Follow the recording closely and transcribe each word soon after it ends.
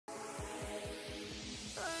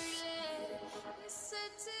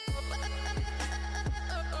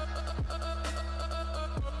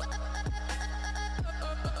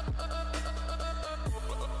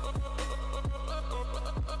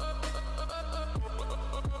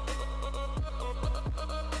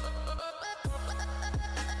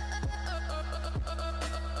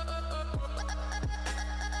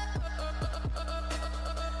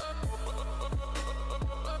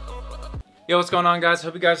Yo, what's going on, guys?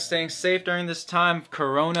 Hope you guys are staying safe during this time.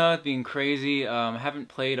 Corona being crazy. I haven't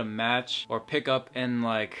played a match or pickup in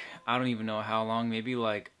like, I don't even know how long, maybe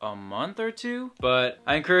like a month or two. But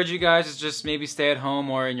I encourage you guys to just maybe stay at home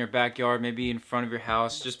or in your backyard, maybe in front of your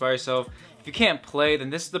house, just by yourself. If you can't play, then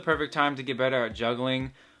this is the perfect time to get better at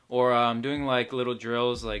juggling or doing like little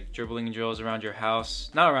drills, like dribbling drills around your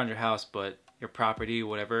house. Not around your house, but your property,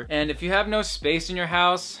 whatever. And if you have no space in your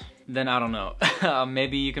house, then I don't know.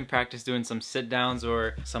 Maybe you can practice doing some sit downs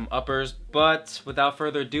or some uppers. But without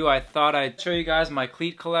further ado, I thought I'd show you guys my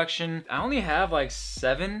cleat collection. I only have like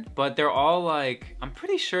 7, but they're all like, I'm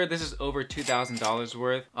pretty sure this is over $2,000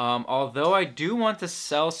 worth. Although I do want to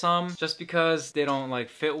sell some just because they don't like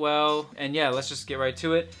fit well. And yeah, let's just get right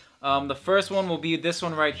to it. The first one will be this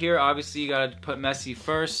one right here. Obviously you gotta put Messi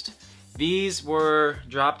first. These were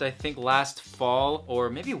dropped, I think, last fall or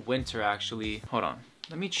maybe winter actually. Hold on.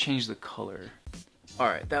 Let me change the color. All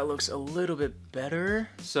right, that looks a little bit better.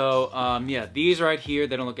 So, yeah, these right here,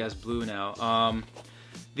 they don't look as blue now.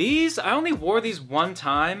 These, I only wore these one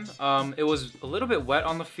time. It was a little bit wet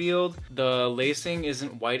on the field. The lacing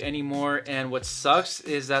isn't white anymore. And what sucks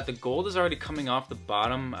is that the gold is already coming off the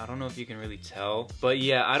bottom. I don't know if you can really tell. But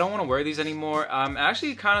yeah, I don't want to wear these anymore. I'm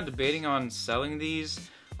actually kind of debating on selling these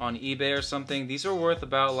on eBay or something. These are worth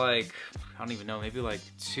about like, I don't even know, maybe like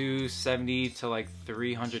 $270 to like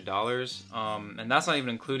 $300. And that's not even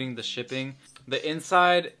including the shipping. The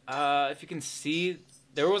inside, if you can see,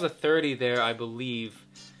 there was a 30 there, I believe.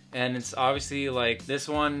 And it's obviously like this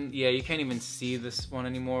one, yeah, you can't even see this one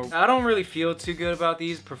anymore. I don't really feel too good about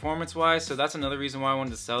these performance-wise, so that's another reason why I wanted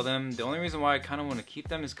to sell them. The only reason why I kind of want to keep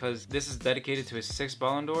them is because this is dedicated to his 6th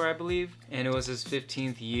Ballon d'Or, I believe. And it was his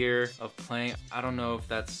 15th year of playing. I don't know if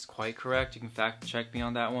that's quite correct. You can fact check me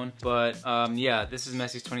on that one. But yeah, this is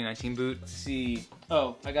Messi's 2019 boot. Let's see.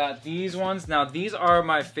 Oh, I got these ones. Now, these are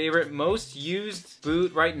my favorite, most used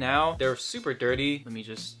boot right now. They're super dirty. Let me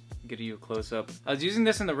just give you a close-up. I was using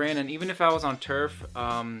this in the rain, and even if I was on turf,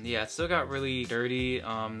 yeah, it still got really dirty.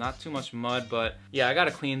 Not too much mud, but yeah, I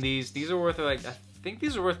gotta clean these. These are worth like, I think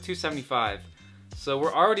these are worth $275. So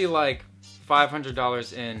we're already like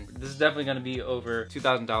 $500 in. This is definitely gonna be over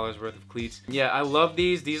 $2,000 worth of cleats. Yeah, I love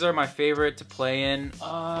these. These are my favorite to play in.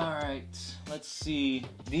 All right, let's see.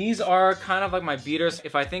 These are kind of like my beaters.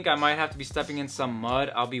 If I think I might have to be stepping in some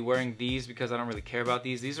mud, I'll be wearing these because I don't really care about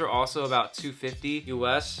these. These are also about $250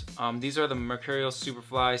 US. These are the Mercurial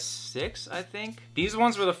Superfly 6, I think. These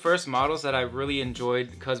ones were the first models that I really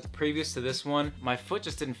enjoyed because previous to this one, my foot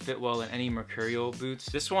just didn't fit well in any Mercurial boots.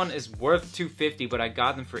 This one is worth $250, but I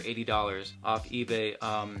got them for $80 off eBay.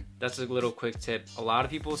 That's a little quick tip. A lot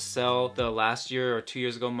of people sell the last year or 2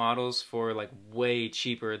 years ago models for like way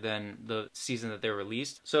cheaper than the season that they're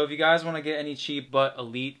released. So if you guys want to get any cheap but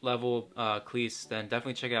elite level cleats, then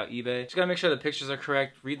definitely check out eBay. Just gotta make sure the pictures are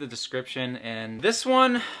correct, read the description. And this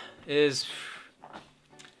one is,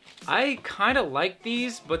 I kind of like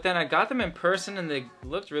these, but then I got them in person and they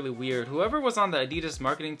looked really weird. Whoever was on the Adidas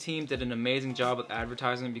marketing team did an amazing job with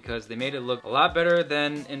advertising because they made it look a lot better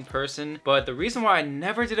than in person. But the reason why I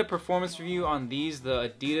never did a performance review on these,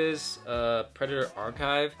 the Adidas Predator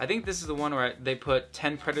Archive, I think this is the one where they put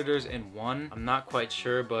 10 Predators in one. I'm not quite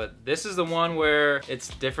sure, but this is the one where it's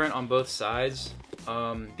different on both sides.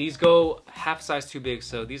 These go half size too big,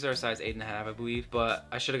 so these are a size 8.5, I believe, but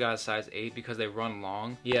I should have got a size 8 because they run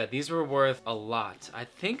long. Yeah, these were worth a lot. I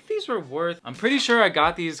think these were worth, I'm pretty sure I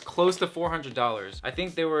got these close to $400. I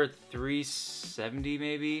think they were $370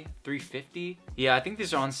 maybe, $350. Yeah, I think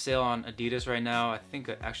these are on sale on Adidas right now. I think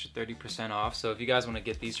an extra 30% off. So if you guys want to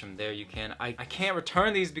get these from there, you can. I can't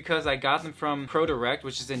return these because I got them from Pro Direct,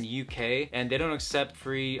 which is in UK, and they don't accept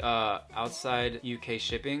free outside UK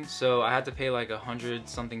shipping. So I had to pay like $100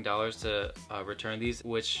 something to return these,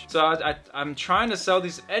 which, so I'm trying to sell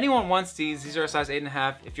these. Anyone wants these are a size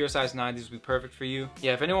 8.5. If you're a size 9, these would be perfect for you.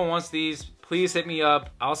 Yeah, if anyone wants these, please hit me up.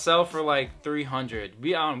 I'll sell for like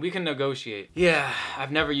 $300. We can negotiate. Yeah,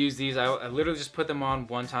 I've never used these. I literally just put them on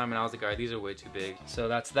one time and I was like, all right, these are way too big. So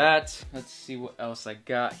that's that. Let's see what else I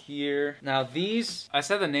got here. Now these, I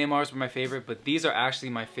said the Neymars were my favorite, but these are actually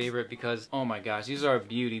my favorite because, oh my gosh, these are a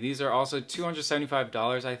beauty. These are also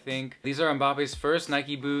 $275, I think. These are Mbappe's first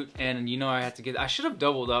Nike boot, and you know I had to get, I should have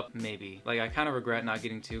doubled up maybe. Like I kind of regret not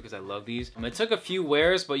getting two because I love these. It took a few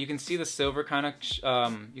wears, but you can see the silver kind of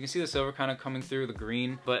coming through the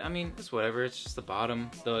green, but I mean, it's whatever. It's just the bottom.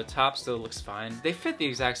 The top still looks fine. They fit the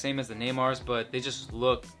exact same as the Neymars, but they just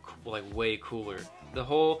look like way cooler. The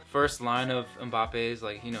whole first line of Mbappe's,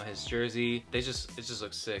 like, you know, his jersey, it just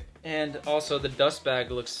looks sick. And also the dust bag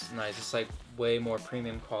looks nice. It's like way more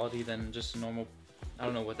premium quality than just a normal I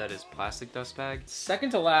don't know what that is, plastic dust bag. Second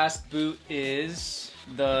to last boot is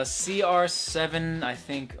the CR7, I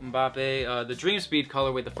think, Mbappe, the Dream Speed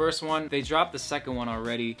colorway. The first one, they dropped the second one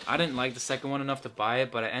already. I didn't like the second one enough to buy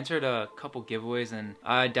it, but I entered a couple giveaways and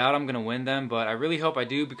I doubt I'm gonna win them, but I really hope I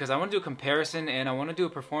do because I want to do a comparison and I want to do a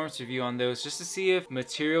performance review on those just to see if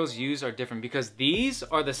materials used are different, because these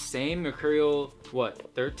are the same Mercurial,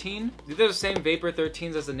 what, 13? These are the same Vapor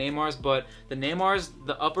 13s as the Neymars, but the Neymars,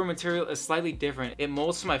 the upper material is slightly different. It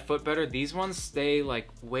molds to my foot better. These ones stay like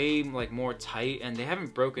way like more tight and they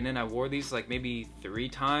haven't broken in. I wore these like maybe 3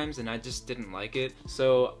 times and I just didn't like it.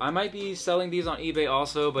 So I might be selling these on eBay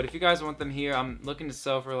also, but if you guys want them here, I'm looking to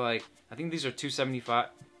sell for like, I think these are $275.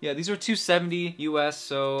 Yeah, these are $270 US,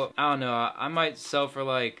 so I don't know, I might sell for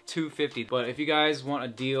like $250. But if you guys want a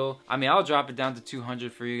deal, I mean, I'll drop it down to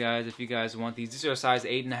 $200 for you guys if you guys want these. These are a size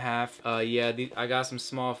 8.5. Yeah, I got some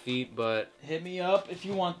small feet, but hit me up if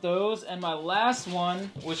you want those. And my last one,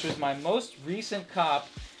 which was my most recent cop,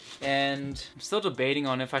 and I'm still debating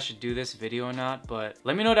on if I should do this video or not, but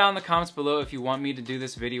let me know down in the comments below if you want me to do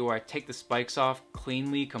this video where I take the spikes off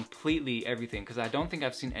cleanly, completely, everything, because I don't think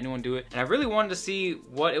I've seen anyone do it. And I really wanted to see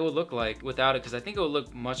what it would look like without it, because I think it would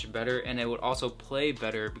look much better and it would also play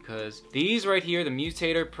better, because these right here, the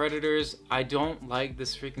Mutator, Predators, I don't like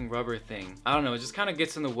this freaking rubber thing. I don't know, it just kind of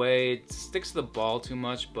gets in the way, it sticks to the ball too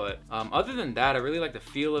much, but other than that, I really like the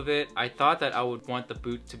feel of it. I thought that I would want the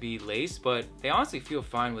boot to be laced, but they honestly feel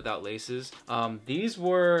fine without laces. These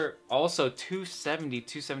were also $270,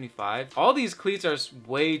 $275. All these cleats are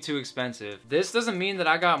way too expensive. This doesn't mean that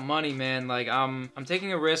I got money, man. Like, I'm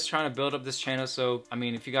taking a risk trying to build up this channel, so I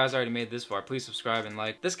mean, if you guys already made this far, please subscribe and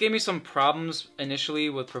like. This gave me some problems initially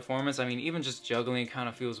with performance. I mean, even just juggling kind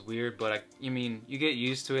of feels weird, but I mean, you get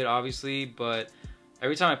used to it obviously, but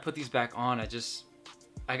every time I put these back on,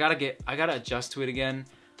 I gotta adjust to it again.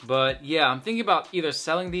 But yeah, I'm thinking about either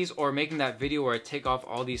selling these or making that video where I take off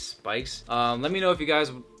all these spikes. Let me know if you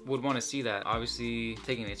guys would want to see that. Obviously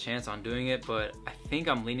taking a chance on doing it, but I think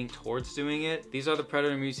I'm leaning towards doing it. These are the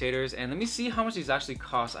Predator Mutators, and let me see how much these actually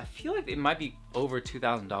cost. I feel like it might be over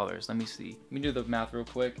 $2,000. Let me see. Let me do the math real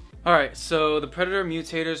quick. All right, so the Predator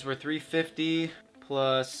Mutators were $350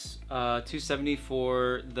 plus $270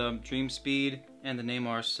 for the Dream Speed and the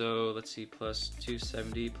Neymar, so let's see, plus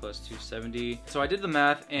 270 plus 270. So I did the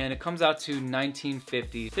math and it comes out to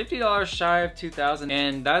 $1,950. $50 shy of 2,000,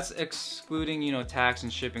 and that's excluding, you know, tax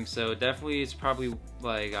and shipping. So definitely it's probably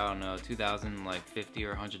like, I don't know, 2,000, like $50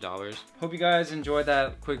 or $100. Hope you guys enjoyed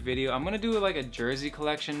that quick video. I'm gonna do like a jersey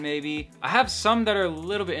collection maybe. I have some that are a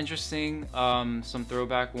little bit interesting, some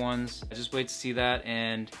throwback ones. I just wait to see that,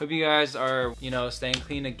 and hope you guys are, you know, staying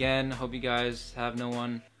clean again. Hope you guys have no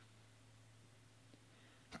one.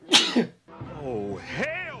 Oh,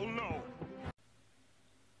 hell no!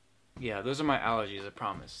 Yeah, those are my allergies, I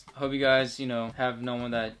promise. Hope you guys, you know, have no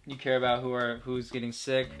one that you care about who's getting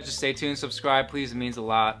sick. Just stay tuned, subscribe, please, it means a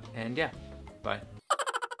lot. And yeah, bye.